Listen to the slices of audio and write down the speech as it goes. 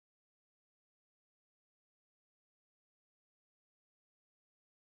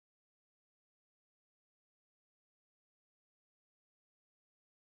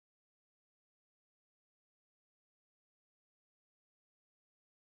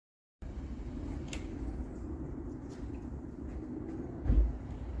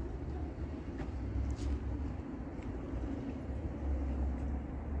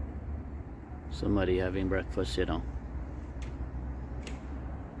Somebody having breakfast, you know.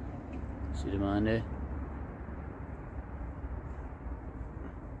 See the man there?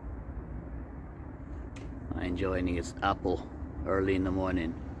 Enjoying his apple early in the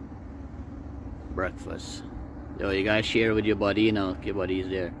morning. Breakfast. Yo, you guys share with your buddy, you know, your buddy's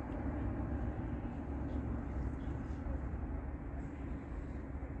there.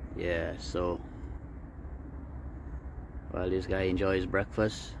 Yeah, so while this guy enjoys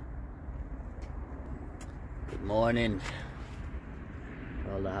breakfast. Good morning,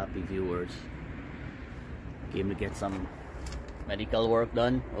 all the happy viewers. Came to get some medical work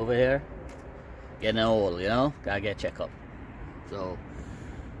done over here. Getting old, you know, gotta get checked up. So,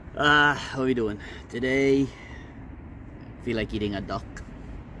 how we doing today? Feel like eating a duck.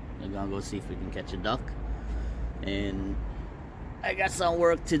 I'm gonna go see if we can catch a duck. And I got some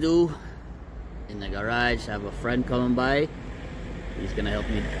work to do in the garage. I have a friend coming by. He's gonna help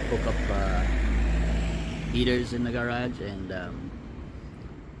me hook up heaters in the garage, and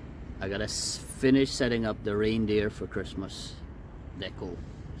I gotta finish setting up the reindeer for Christmas deco.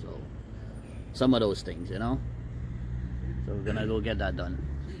 So some of those things, you know. So we're gonna go get that done.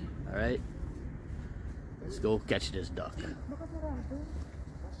 All right, let's go catch this duck.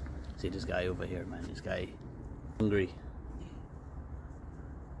 See this guy over here, man. This guy hungry.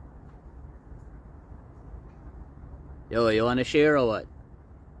 Yo, you wanna share or what?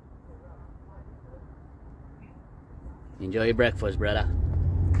 Enjoy your breakfast, brother.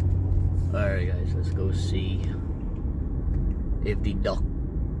 Alright guys, let's go see if the duck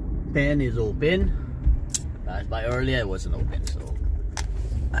pen is open. Passed by earlier, it wasn't open, so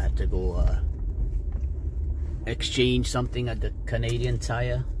I had to go exchange something at the Canadian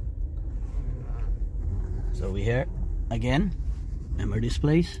Tire. So we're here again. Remember this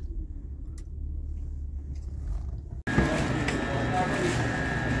place? You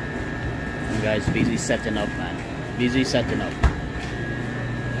guys busy setting up, man. Busy setting up.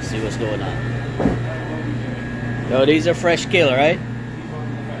 Let's see what's going on. Yo, these are fresh kill, right?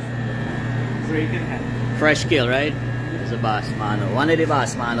 Fresh kill, right? There's a boss man. One of the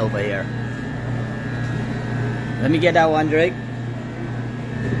boss man over here. Let me get that one, Drake.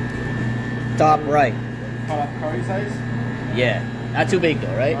 Top right. Curry size? Yeah. Not too big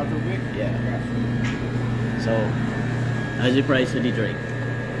though, right? Not too big? Yeah. So, how's the price for the Drake?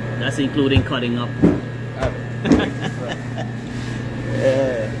 That's including cutting up.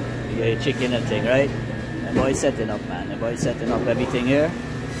 Yeah, you got your chicken and thing, right? The boy's setting up, man. The boy's setting up everything here.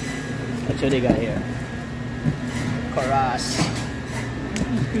 That's what they got here. Karas.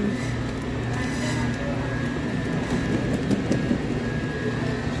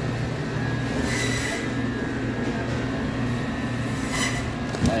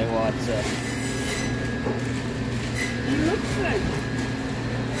 I want It looks like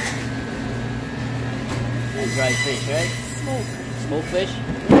and dried fish, right? smoke. Smoked fish?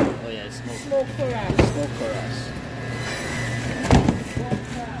 Oh yeah, smoke. Smoke for us. Smoke for us.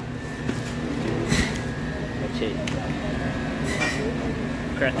 What's it?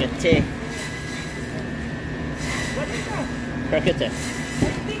 Crocodile. What is that? Crocodile.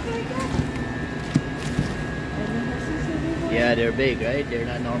 That's big like that? Yeah, they're big, right? They're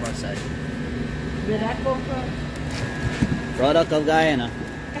not normal size. Where that come from? Product of Guyana.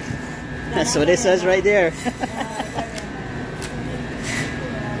 That's what it says right there.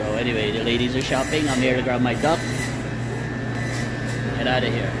 So anyway, the ladies are shopping. I'm here to grab my duck. Get out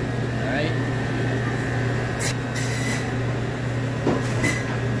of here. Alright?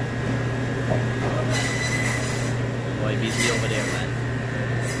 Boy, busy over there, man.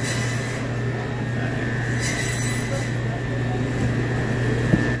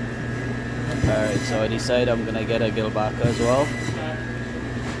 Alright, so I decided I'm gonna get a gilbaca as well.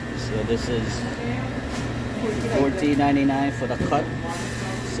 So this is $14.99 for the cut.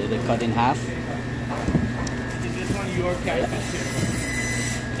 So they cut in half. Is this one your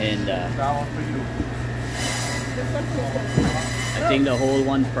catfish? And That one for you. I think the whole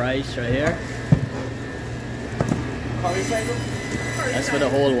one price right here. Curry size? That's for the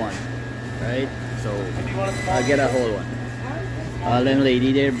whole one, right? So And you want a small? I'll get a whole one. All them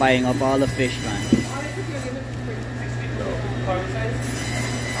lady, they're buying up all the fish, man. Curry size?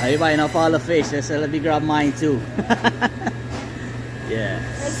 Are you buying up all the fish? So let me grab mine too. Yeah.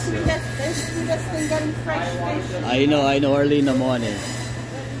 Let's do this thing getting fresh fish. I know, early in the morning.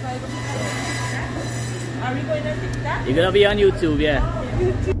 Are we going to pick that? You're gonna be on YouTube, yeah.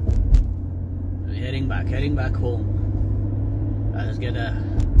 We're heading back home. Let's get a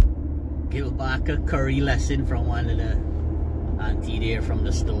gilbaca curry lesson from one of the auntie there from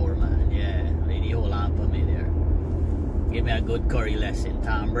the store, man. Yeah, lady hold on for me there. Give me a good curry lesson.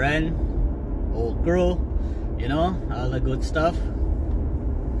 Tom Bren, old crew, you know, all the good stuff.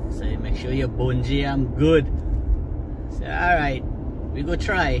 Say, make sure your bungee I'm good. Say, alright, we go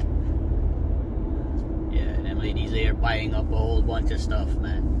try. Yeah, them ladies there buying up a whole bunch of stuff,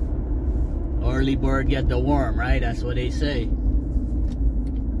 man. Early bird get the worm, right? That's what they say.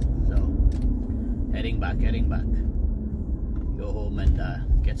 So, heading back. Go home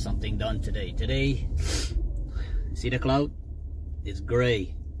and get something done today. Today, see the cloud? It's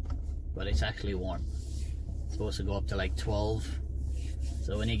gray, but it's actually warm. It's supposed to go up to like 12.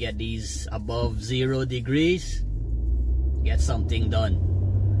 So when you get these above 0 degrees, get something done.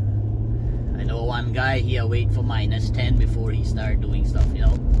 I know one guy here wait for -10 before he start doing stuff, you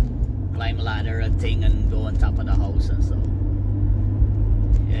know, climb a ladder and thing and go on top of the house and so.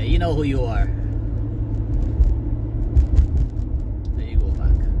 Yeah, you know who you are. There you go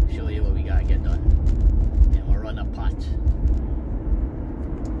back. Show you what we gotta get done. And we'll run a pot.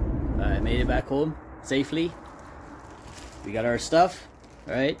 Alright, made it back home safely. We got our stuff,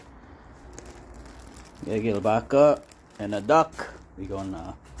 right? Gotta get a back up and a duck. We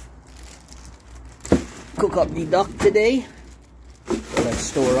gonna cook up the duck today. So let's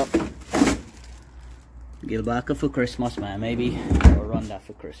store up. Get a back for Christmas, man. Maybe we'll run that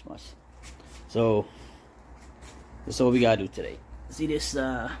for Christmas. So this is what we gotta do today. See this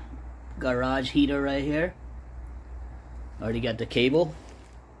garage heater right here? Already got the cable.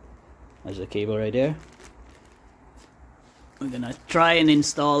 There's the cable right there. We're gonna try and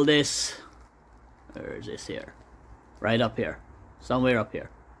install this. Where is this here? Right up here. Somewhere up here.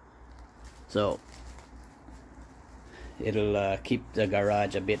 So it'll keep the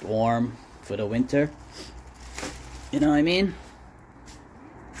garage a bit warm for the winter. You know what I mean?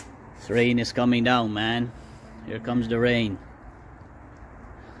 This rain is coming down, man. Here comes the rain.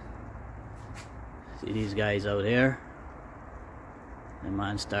 See these guys out here? The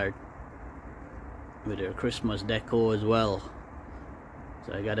man start with their Christmas deco as well,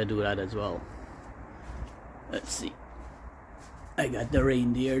 so I gotta do that as well. Let's see, I got the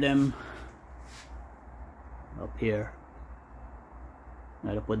reindeer them up here.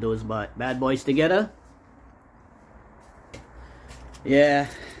 Gotta put those bad boys together. Yeah,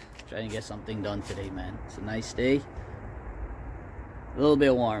 trying to get something done today, man. It's a nice day, a little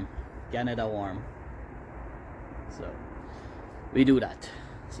bit warm, Canada warm, so we do that.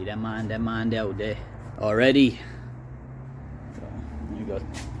 See that man out there already. So we go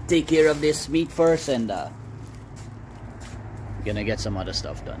take care of this meat first, and we're gonna get some other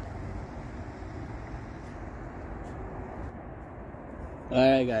stuff done.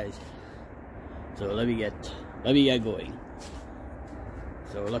 Alright guys, so let me get going.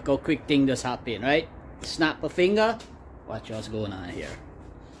 So look how quick thing just happened, right? Snap a finger, watch what's going on here.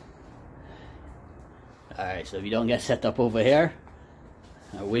 Alright, so if you don't get set up over here,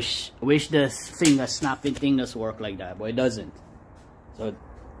 I wish this finger snapping thing does work like that, but it doesn't. So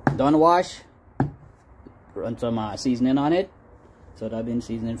don't wash, run some seasoning on it. So I've been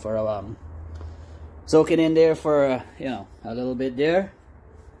seasoning for soaking in there for you know, a little bit there.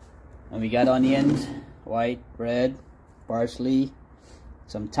 And we got onions, white, red, parsley,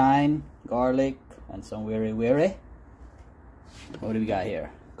 some thyme, garlic, and some wiri. What do we got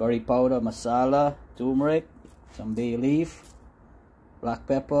here? Curry powder, masala, turmeric, some bay leaf, black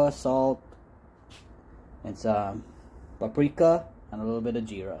pepper, salt, and some paprika, and a little bit of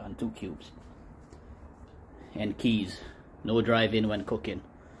jeera, and 2 cubes. And keys. No drive-in when cooking.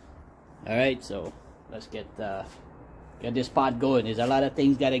 Alright, so let's get this pot going. There's a lot of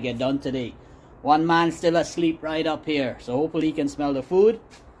things gotta get done today. One man still asleep right up here, so hopefully he can smell the food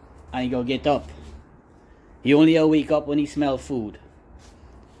and he go get up. He only wake up when he smell food.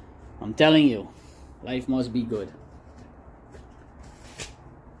 I'm telling you, life must be good.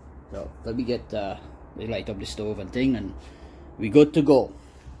 So let me get we light up the stove and thing, and we good to go.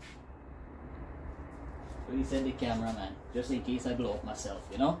 So he said the cameraman, just in case I blow up myself,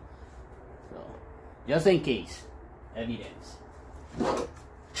 you know. So just in case, evidence.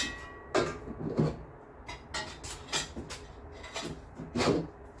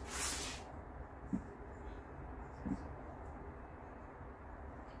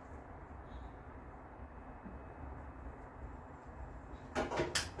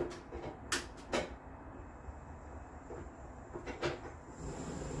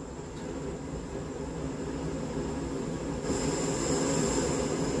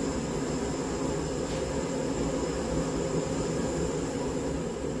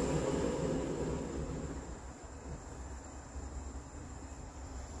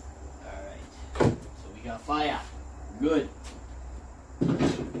 Fire. Good.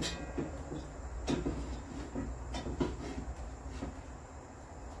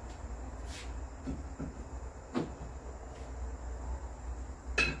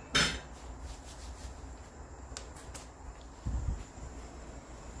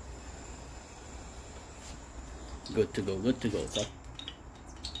 Good to go, good to go. So.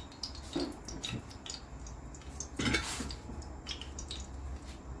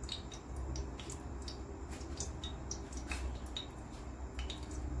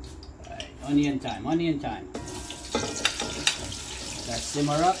 Alright, onion time, onion time. That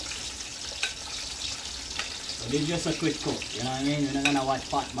simmer up. So this is just a quick cook, you know what I mean? We're not gonna watch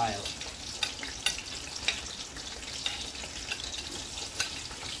pot boil.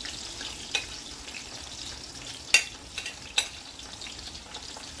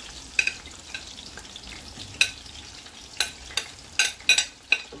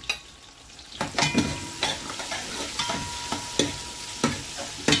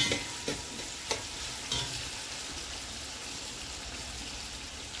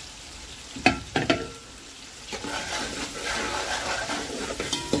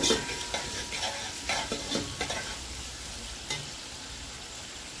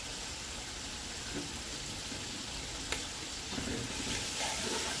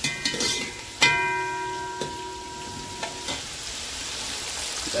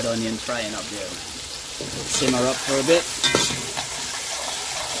 That onion frying up there. Simmer up for a bit.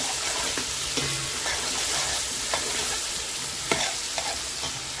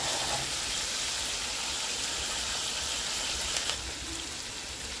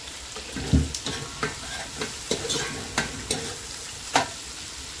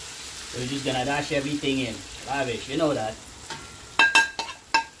 We're just gonna dash everything in. Lavish, you know that.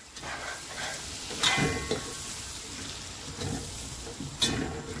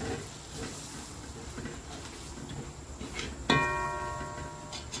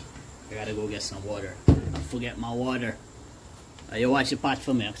 I gotta go get some water. I forget my water. You watch the pot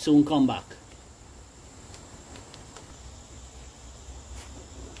for me. I'll soon come back.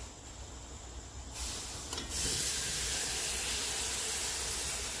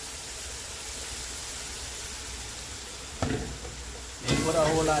 They put a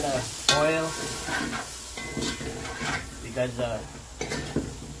whole lot of oil because the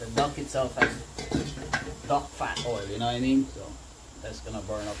duck itself has duck fat oil, you know what I mean? So that's gonna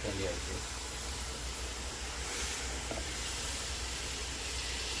burn up in there too.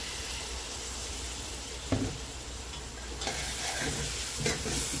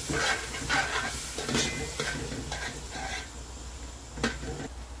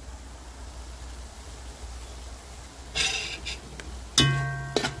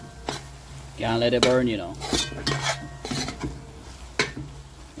 Can't let it burn, you know.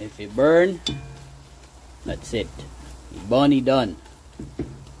 If it burn, that's it. Bunny done.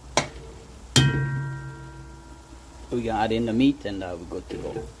 We can add in the meat and we're good to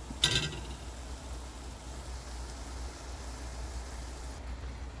go.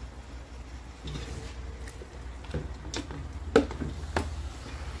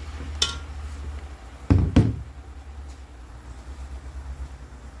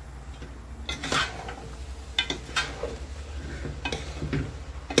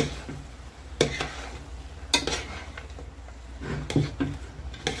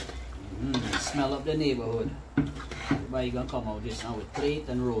 Smell up the neighborhood. Everybody gonna come out just now with plate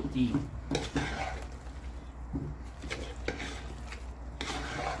and roti.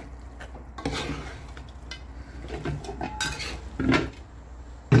 And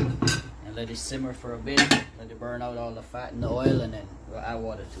let it simmer for a bit. Let it burn out all the fat and the oil, and then we'll add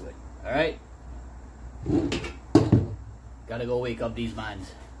water to it. Alright? Gotta go wake up these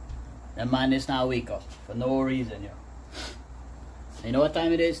mans. The man is not wake up for no reason, yo. You know what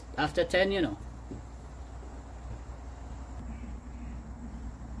time it is? After 10, you know.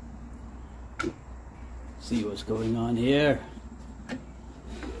 See what's going on here.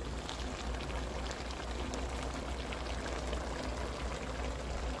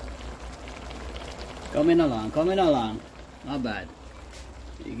 Coming along, coming along. Not bad.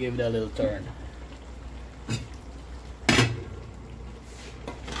 You give it a little turn.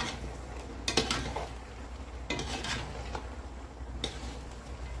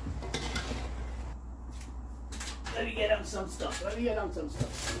 Let me get on some stuff. Let me get on some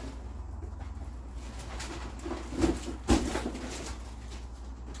stuff.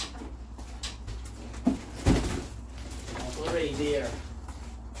 Uncle Reindeer.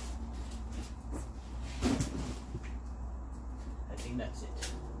 I think that's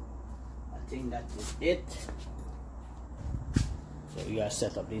it. I think that is it. So we gotta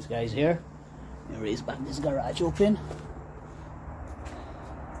set up these guys here. And raise back this garage open.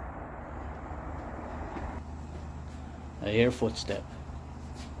 I hear footstep.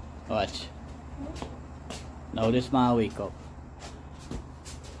 Watch. Now this man wake up.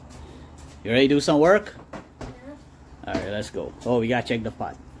 You ready to do some work? Yeah. Alright, let's go. Oh, we gotta check the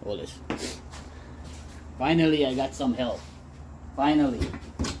pot. Hold this. Finally, I got some help. Finally.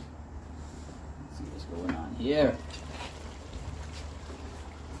 Let's see what's going on here. Yeah.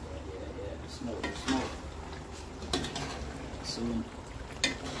 The smoke. Soon.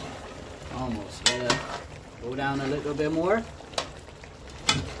 Almost. Gotta go down a little bit more.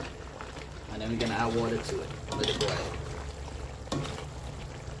 And then we're gonna add water to it. Let it boil.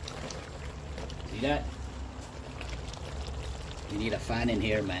 See that? You need a fan in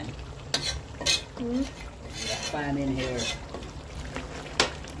here, man. You need a fan in here.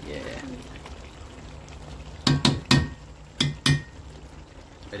 Yeah.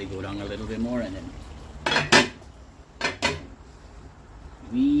 Let it go down a little bit more and then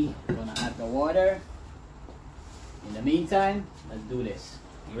we gonna add the water. In the meantime, let's do this.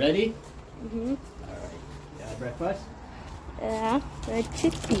 You ready? Mm-hmm. Alright. You got breakfast? Yeah, red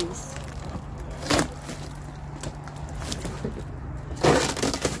chickpeas.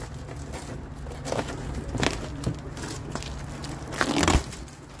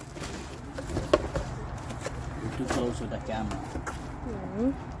 You're too close with the camera.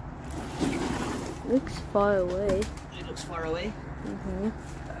 Mm-hmm. Looks far away. It looks far away? Mm-hmm.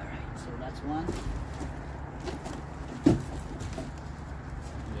 Alright, so that's one.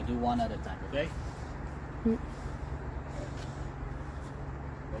 We'll do one at a time, okay? Mm.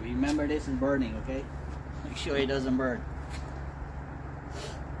 But remember, this is burning, okay? Make sure it doesn't burn.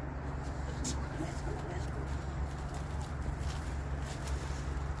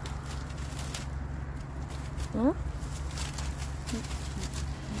 Huh?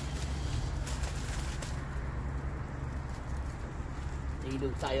 You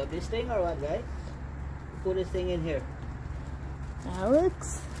do tie up this thing or what, guys? Put this thing in here.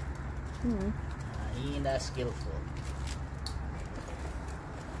 Alex? Hmm. He ain't that skillful.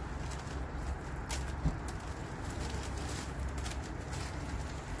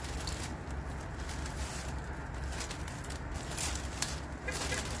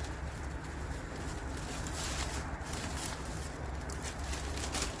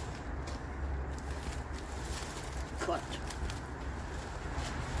 Cut.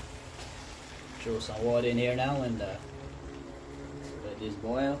 Throw some water in here now and let this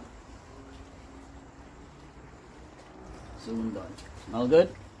boil. Soon done. Smell good?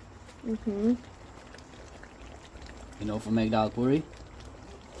 Mm-hmm. You know for make dal curry?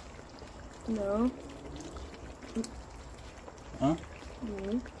 No. Huh?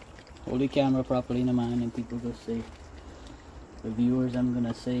 Mm-hmm. Hold the camera properly, naman, and people go say, the viewers, I'm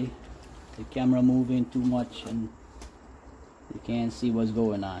gonna say, the camera moving too much and you can't see what's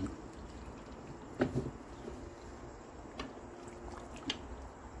going on.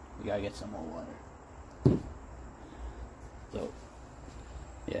 We gotta get some more water. So,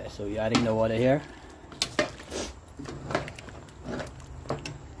 yeah, so you're adding the water here.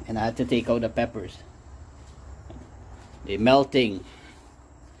 And I had to take out the peppers. They're melting.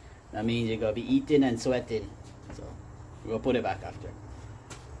 That means you're gonna be eating and sweating. So, we're gonna put it back after.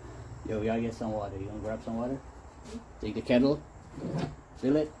 Yo, we gotta get some water. You gonna grab some water? Take the kettle,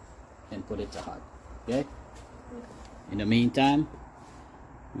 fill it, and put it to hot. Okay? In the meantime,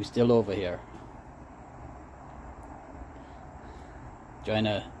 we're still over here. Trying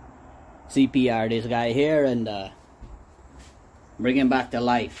to CPR this guy here and bring him back to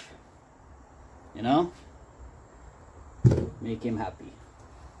life. You know? Make him happy.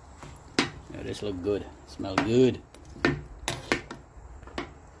 Yeah, this look good. Smell good.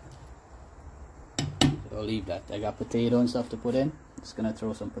 So I'll leave that. I got potato and stuff to put in. Just gonna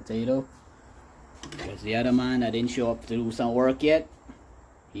throw some potato. Because the other man that didn't show up to do some work yet,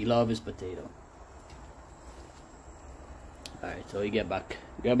 he loves his potato. Alright, so you get back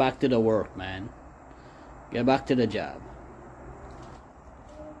to the work, man. Get back to the job.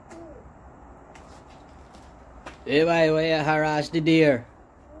 Hey, why you harass the deer?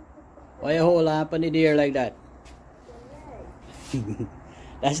 Why you hold up on the deer like that?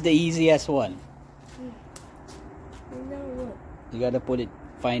 That's the easiest one. You gotta put it,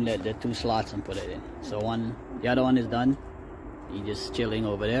 find the two slots and put it in. So the other one is done. He just chilling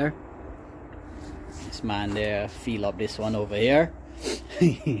over there. This man there feel up this one over here.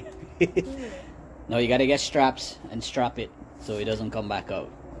 No, you gotta get straps and strap it so it doesn't come back out.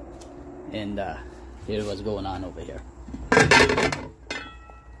 And here's what's going on over here.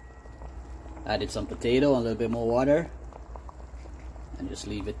 Added some potato, a little bit more water, and just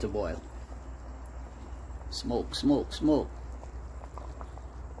leave it to boil. Smoke, smoke, smoke.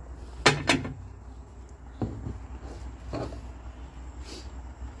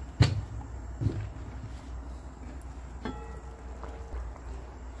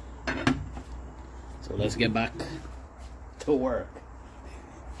 So let's get back to work.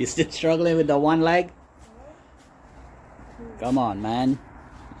 You still struggling with the one leg? Come on, man.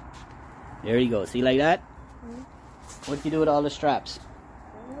 There you go. See like that? What do you do with all the straps?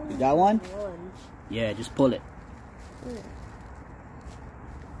 You got one? Yeah, just pull it.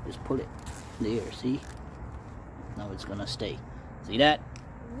 Just pull it. There, see? Now it's gonna stay. See that?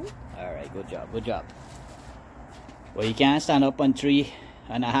 Alright, good job, good job. Well, you can't stand up on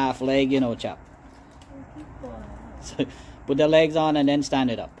 3.5 legs, you know, chap. So, put the legs on and then stand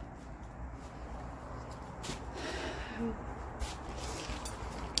it up.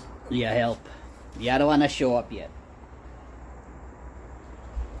 Yeah, help. The other one to show up yet.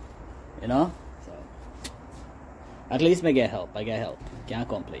 You know? So at least I get help. I get help. Can't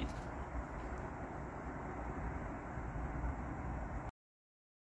complain.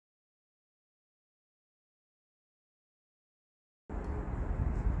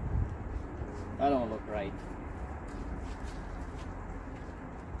 That don't look right.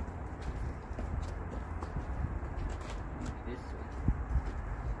 This way.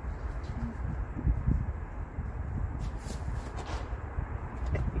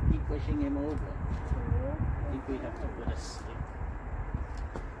 Keep pushing him over. I think we have to put a stick.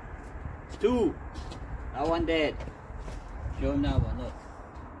 It's 2. That one dead. Show him that one, look.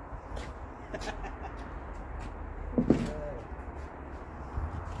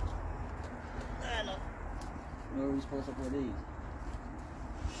 Where are we supposed to put these?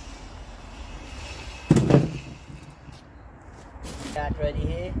 Cat ready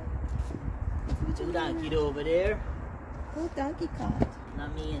here. 2 donkeys over there. Who donkey caught?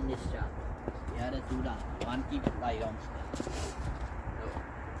 Not me in this job. The other 2 donkeys. One keep right on.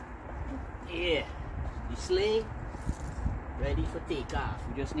 Yeah. The sleigh ready for takeoff.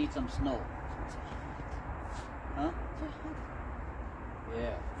 We just need some snow. Huh?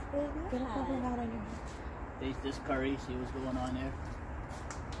 Yeah. Get a couple out on your head. Taste this curry, see what's going on there.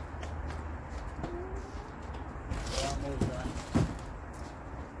 We're almost done.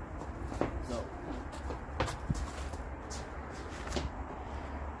 So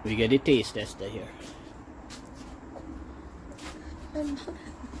we get a taste tester here. How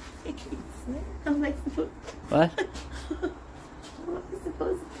am I supposed What? How am I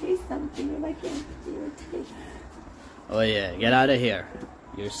supposed to taste something if I can't do a taste? Oh yeah, get out of here.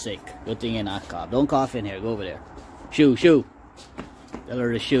 You're sick. Good thing you're not cough. Don't cough in here. Go over there. Shoo, shoo. Tell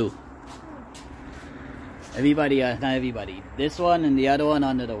her to shoo. Everybody, not everybody. This one and the other one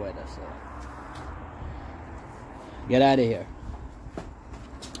under the weather. So get out of here.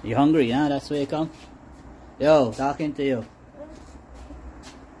 You hungry, huh? That's where you come? Yo, talking to you.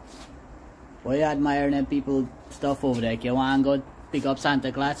 Why you admiring them people stuff over there? You want to go pick up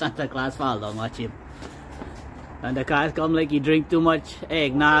Santa Claus? Santa Claus fall down. Watch him. And the cars come like he drink too much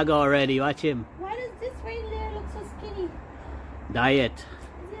eggnog already. Watch him. Why does this reindeer look so skinny? Diet. Is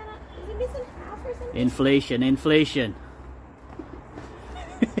he missing half or something? Inflation. Inflation.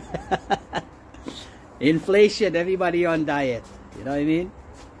 Inflation. Everybody on diet. You know what I mean?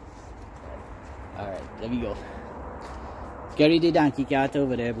 Alright, let me go. Carry the donkey cart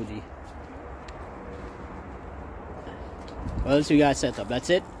over there, Bougie. What else we got set up?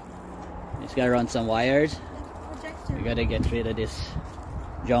 That's it? Just gotta run some wires. Projector. We gotta get rid of this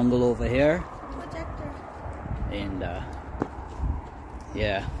jungle over here. Projector. And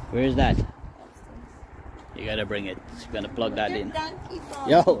yeah, where's that? You gotta bring it. You're gonna plug that in.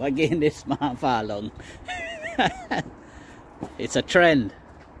 Yo, again this man fall long. It's a trend.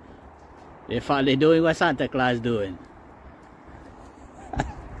 They're doing what Santa Claus doing.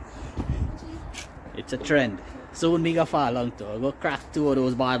 It's a trend. Soon me gonna fall long too. I'll go crack 2 of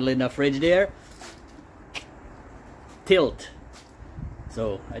those bottles in the fridge there. Tilt.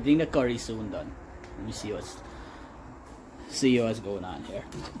 So I think the curry's soon done. Let me see what's going on here.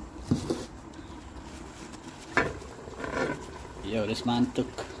 Yo, this man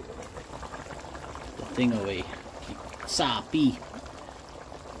took the thing away. Sappy.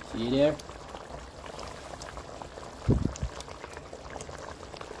 See you there?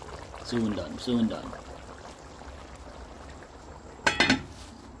 Soon done, soon done.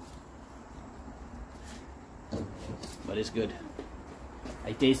 But it's good.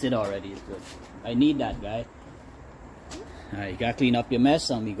 I tasted already, it's good. I need that, guy. Alright, you gotta clean up your mess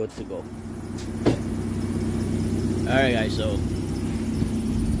and be good to go. Alright guys, so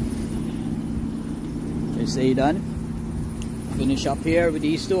they say done. Finish up here with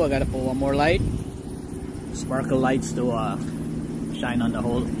these 2. I gotta put 1 more light. Sparkle lights to shine on the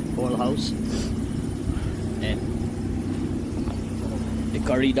whole house. And the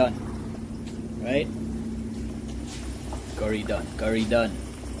curry done. Right? Curry done. Curry done.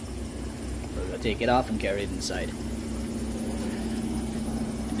 We're gonna take it off and carry it inside.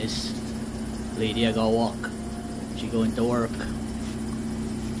 And this lady I gotta walk. She going to work.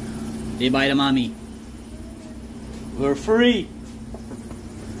 Say bye to mommy. We're free.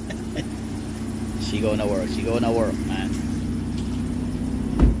 She going to work. She going to work, man.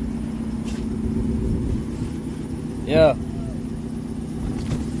 Yeah.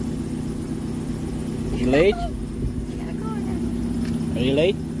 You late? Are you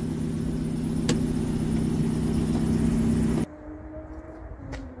late?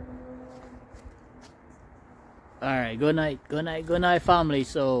 Alright, good night. Good night. Good night, family.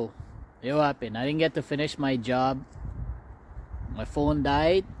 So, what happened? I didn't get to finish my job. My phone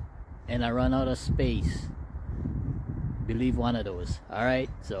died and I ran out of space. Believe one of those. Alright,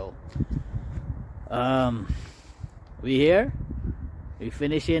 so we here. We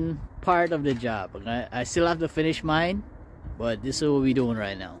finishing part of the job. I still have to finish mine, but this is what we're doing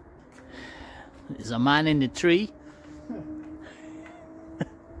right now. There's a man in the tree.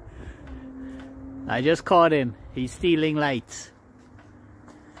 I just caught him. He's stealing lights.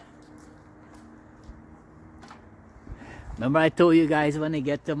 Remember I told you guys when they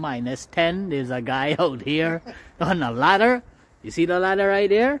get to -10, there's a guy out here on a ladder. You see the ladder right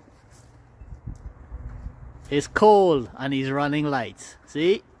there? It's cold and he's running lights.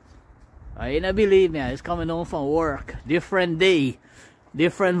 See? I ain't believe me. He's coming home from work. Different day.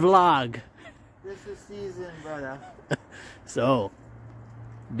 Different vlog. This is season, brother. So,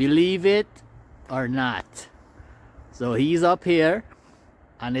 believe it or not. So he's up here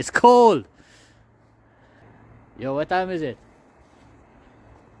and it's cold. Yo, what time is it?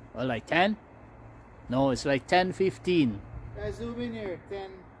 Oh, like 10? No, it's like 10:15. Guys, zoom in here.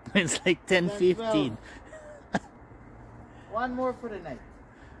 10. It's like 10:15. One more for the night.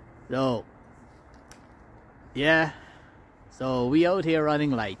 So, yeah. So we out here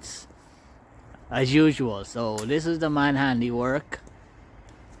running lights as usual. So this is the man handiwork.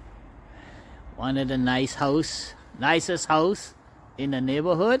 One of the nicest house in the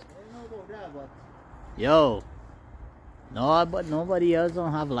neighborhood. I don't know about that, but Yo, no, but nobody else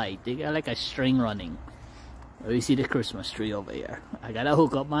don't have light. They got like a string running. We see the Christmas tree over here. I gotta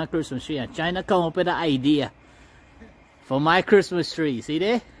hook up my Christmas tree. I'm trying to come up with an idea for my Christmas tree. See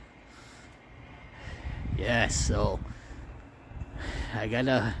there? Yes, so I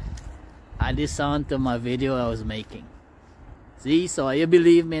gotta add this on to my video I was making. See, so you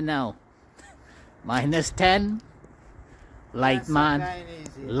believe me now. -10, light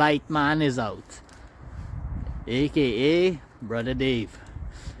man is out. AKA Brother Dave.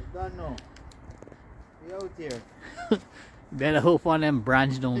 I don't know. We out here. Better hope one of them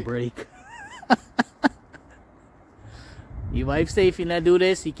branch don't break. Your wife say if you not do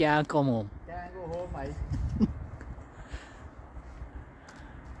this, he can't come home. Can't go home, mate.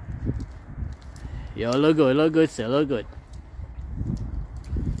 Yo, look good, sir, look good.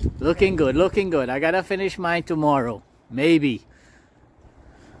 Looking good. I gotta finish mine tomorrow. Maybe.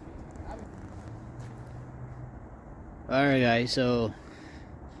 Alright guys, so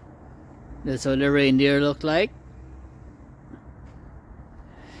that's what the reindeer look like.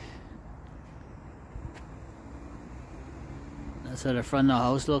 That's what the front of the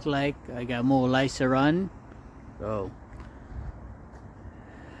house look like. I got more lights to run. So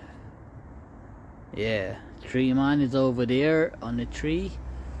yeah, tree man is over there on the tree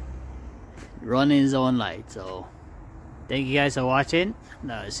running his own light. So thank you guys for watching.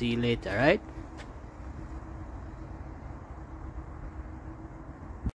 I'll see you later, right?